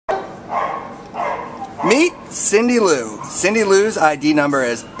Meet Cindy Lou. Cindy Lou's ID number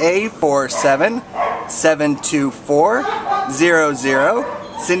is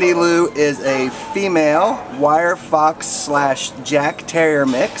A4772400. Cindy Lou is a female wire fox / Jack Terrier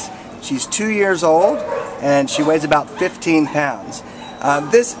mix. She's 2 years old and she weighs about 15 pounds.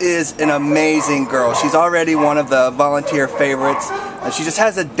 This is an amazing girl. She's already one of the volunteer favorites. She just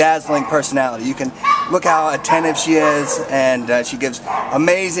has a dazzling personality. You can look how attentive she is, and she gives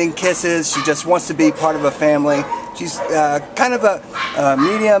amazing kisses. She just wants to be part of a family. She's kind of a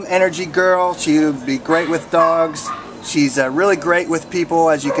medium energy girl. She would be great with dogs. She's really great with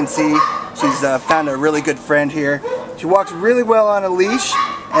people, as you can see. She's found a really good friend here. She walks really well on a leash,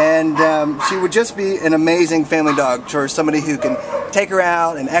 and she would just be an amazing family dog for somebody who can take her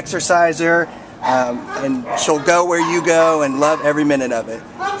out and exercise her, and she'll go where you go and love every minute of it.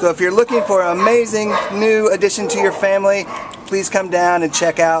 So if you're looking for an amazing new addition to your family, please come down and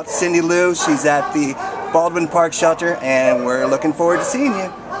check out Cindy Lou. She's at the Baldwin Park Shelter, and we're looking forward to seeing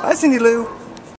you. Bye, Cindy Lou.